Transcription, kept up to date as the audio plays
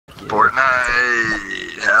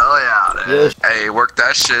Fortnite. Hell yeah, dude. Yes. Hey, work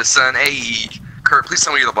that shit, son. Hey, Kurt, please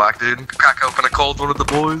tell me you're the black dude. Crack open a cold one of the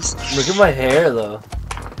boys. Look at my hair, though.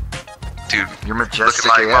 Dude, you're majestic.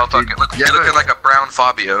 Looking like motherfucking. You're looking like a brown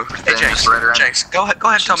Fabio. Hey, Jenks. Jenks, go ahead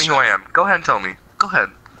and tell me who I am. Go ahead and tell me. Go ahead.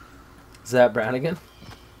 Is that Brannigan?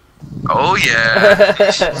 Oh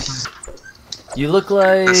yeah. You look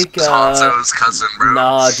like this Hanzo's cousin, bro.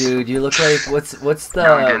 Nah, dude, you look like what's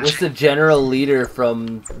the general leader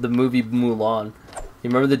from the movie Mulan? You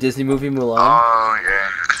remember the Disney movie Mulan? Oh yeah.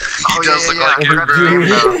 He does look like him,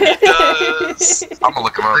 bro. He does. I'm gonna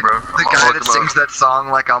look him up, bro. The guy that sings that song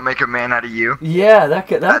like "I'll Make a Man Out of You." Yeah,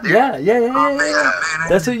 yeah.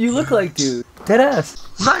 That's what you look like, dude. Deadass.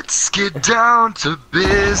 Let's get down to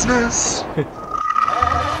business.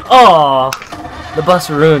 Oh, the bus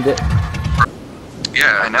ruined it.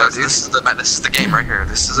 Yeah, I know. This is the game right here.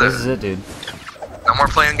 This is it. This is it, dude. No more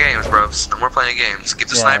playing games, bros. No more playing games. Give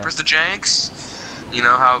the snipers to Janks. You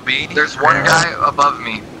know how it be. There's one guy above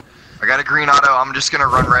me. I got a green auto. I'm just gonna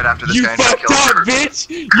run right after this guy and kill him. Bitch!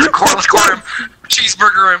 Let's corner him.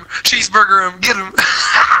 Cheeseburger him. Cheeseburger him. Get him.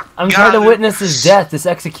 I'm trying to witness his death, this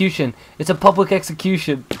execution. It's a public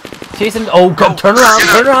execution. Jason, oh, God, turn around,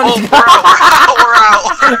 turn around. Oh, we're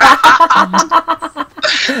out.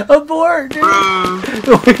 Abort,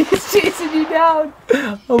 dude. He's chasing you down.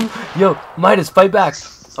 Yo, Midas, fight back.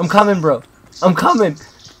 I'm coming, bro. I'm coming.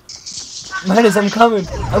 Midas, I'm coming.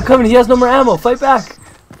 I'm coming. He has no more ammo. Fight back.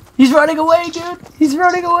 He's running away, dude. He's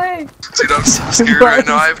running away. Dude, I'm so scared right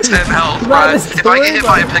now. I have 10 health, bro. If I get hit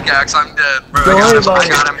by a pickaxe, I'm dead, bro. I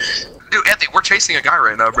got him. Dude, Anthony, we're chasing a guy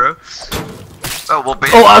right now, bro. Oh, well,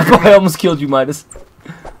 baby. Oh, I almost killed you, Midas.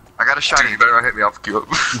 I got a shot. Dude, you better not hit me. I'll fuck you up.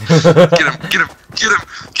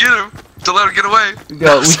 Get him. Don't let him get away.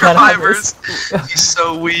 Yo, we survivors. He's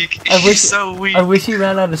so weak. He's so weak. I wish he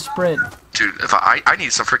ran out of sprint. Dude, if I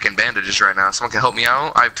need some freaking bandages right now. Someone can help me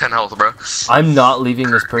out. I have 10 health, bro. I'm not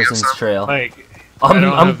leaving this person's trail. Like, I don't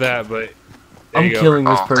have that, but I'm killing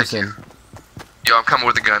this person. Yo, I'm coming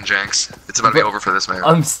with a gun, Janks. It's about to be over for this man.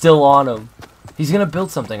 I'm still on him. He's gonna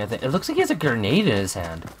build something, I think. It looks like he has a grenade in his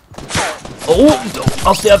hand. Oh,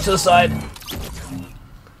 I'll stay up to the side.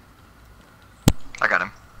 I got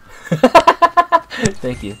him.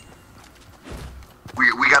 Thank you.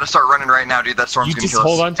 We gotta start running right now, dude. That storm's gonna kill us.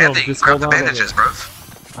 Hold on to him. Just grab hold the on. bandages, bro.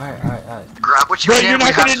 Alright. Grab what you can. We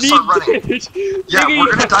have to start running. Yeah, we're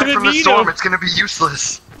gonna die from the storm. It's gonna be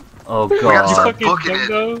useless. Oh We gotta god. start booking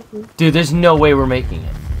it. Dude, there's no way we're making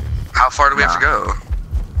it. How far do we have to go?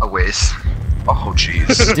 A ways. Oh,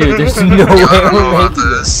 jeez. Dude, there's no way I don't know we're about making it.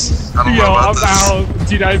 this. I don't Yo, know about I'm this. out.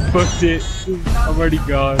 Dude, I booked it. I'm already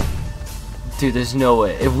gone. Dude, there's no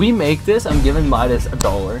way. If we make this, I'm giving Midas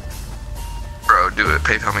 $1. Bro, do it.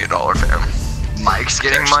 PayPal me $1, fam. Mike's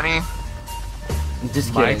getting money. Just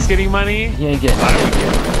kidding. Mike's getting money? He ain't getting it.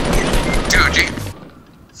 Dude,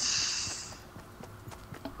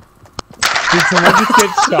 Did someone just get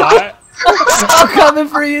shot? I'm coming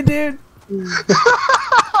for you, dude.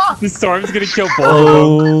 The storm's gonna kill both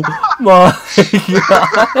of them. Oh my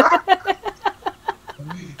god.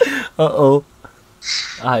 Uh-oh.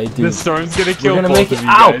 I do. The storm's gonna kill gonna both make of it. you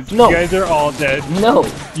Ow! guys. No. You guys are all dead. No.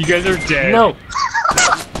 You guys are dead. No.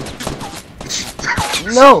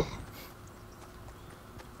 No.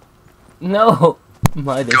 No.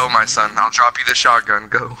 Midas. go, my son. I'll drop you the shotgun.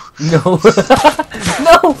 Go. No.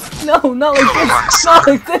 No, not like this. Not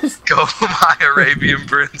like this. Go, my Arabian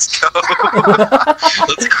prince. Go.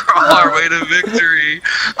 Let's crawl our way to victory.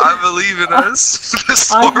 I believe in us. The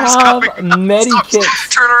storm's coming. Medikits.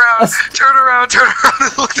 Turn around.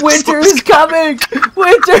 And look, Winter is coming.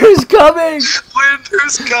 Winter is coming.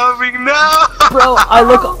 Winter's coming now. Bro,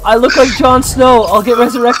 I look like Jon Snow. I'll get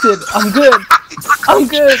resurrected. I'm good.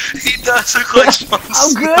 He does look like Jon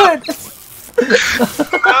I'm Snow. good.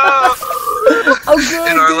 No. I'm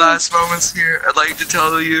good. In our dude. last moments here, I'd like to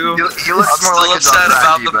tell you, You I'm look more still like a upset Dothraki,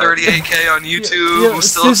 about the but- 38K on YouTube. Yeah, I'm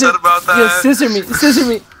still upset about that. Yeah, scissor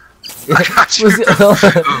me. I got you.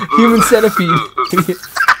 Human centipede.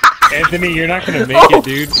 Anthony, you're not gonna make it,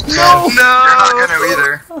 dude. No. You're not gonna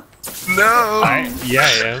either. No. Yeah, I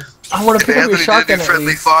am. I want to pick up your Anthony did shotgun do at friendly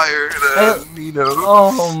least. fire, you know.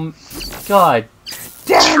 Oh, God.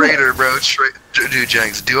 Damn Traitor, bro. Dude,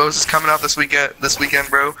 Janks, duos is coming out this weekend,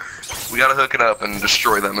 bro. We gotta hook it up and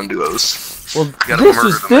destroy them in duos. Well, gotta murder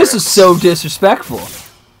them, this man. is so disrespectful.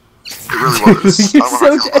 It really was. You're I so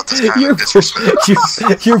don't know how I feel about this dead. kind of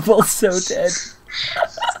disrespect. You're both so dead.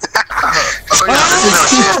 Oh yeah, there's no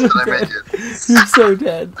chance that I make it. You're so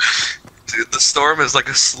dead. Dude, the storm is like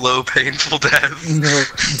a slow, painful death. No,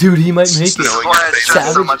 dude, he might make Snowing. it. That's why I stress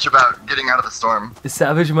so Savage. much about getting out of the storm.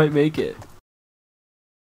 Savage might make it.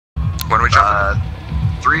 When are we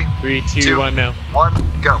jumping? 3, 3, 2, 1 now.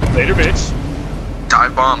 1, go. Later, bitch.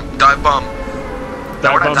 Dive bomb. Dive bomb.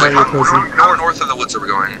 Dive bomb by your pussy. How north of the woods are we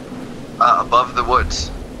going? Above the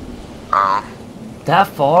woods. Oh. That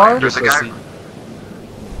far? There's a guy.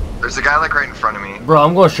 There's a guy like right in front of me. Bro,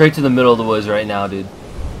 I'm going straight to the middle of the woods right now, dude.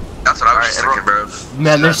 That's what I was just Alright, thinking, bro.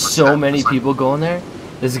 Man, there's so many people going there.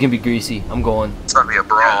 This is gonna be greasy. I'm going. It's about to be a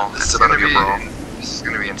brawl. This It's is about gonna to be a brawl. This is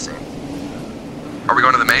gonna be insane. Are we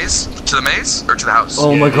going to the maze? To the maze? Or to the house?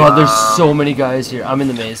 Oh my god, there's so many guys here. I'm in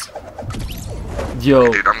the maze.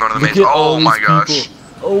 Yo, Dude, I'm going to the look maze. at all Oh my these gosh. people.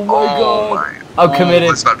 Oh my god. my. I'm committed.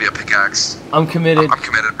 This is about to be a pickaxe. I'm committed. I'm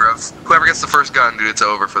committed, bro. Whoever gets the first gun, dude, it's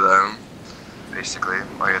over for them. Basically,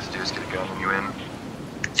 all you have to do is get a gun and you win.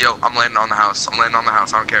 Yo, I'm landing on the house. I'm landing on the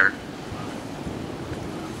house. I don't care.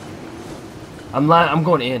 I'm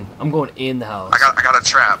going in. I'm going in the house. I got a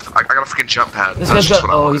trap. I got a freaking jump pad. This That's guy's just got.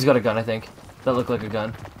 what I Oh, want. he's got a gun. I think that looked like a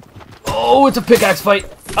gun. Oh, it's a pickaxe fight.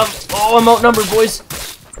 I'm outnumbered, boys.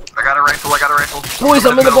 I got a rifle. I got a rifle. Boys,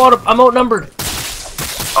 I'm in the bottom. I'm outnumbered.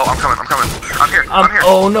 Oh, I'm coming. I'm coming. I'm here. I'm here.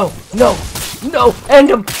 Oh no, no, no! End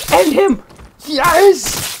him! End him!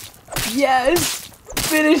 Yes! Yes!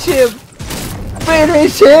 Finish him!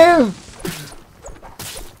 Finish him!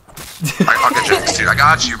 I'll get Jinx, dude. I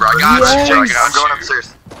got you, bro. I got Yes. you, bro. I I'm got going you.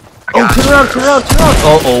 upstairs. Oh, turn around, turn around, turn around!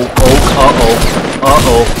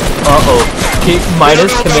 Uh-oh. Okay,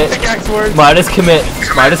 Midas, commit. Pickaxe works. Midas, commit.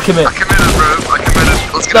 Midas, commit. I committed, bro. I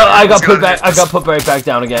committed. Let's get No, out of here. I got Let's put get out back. of I got put right back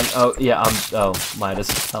down again. Oh yeah, oh, Midas,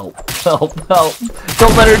 help, help, help!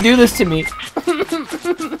 Don't let her do this to me.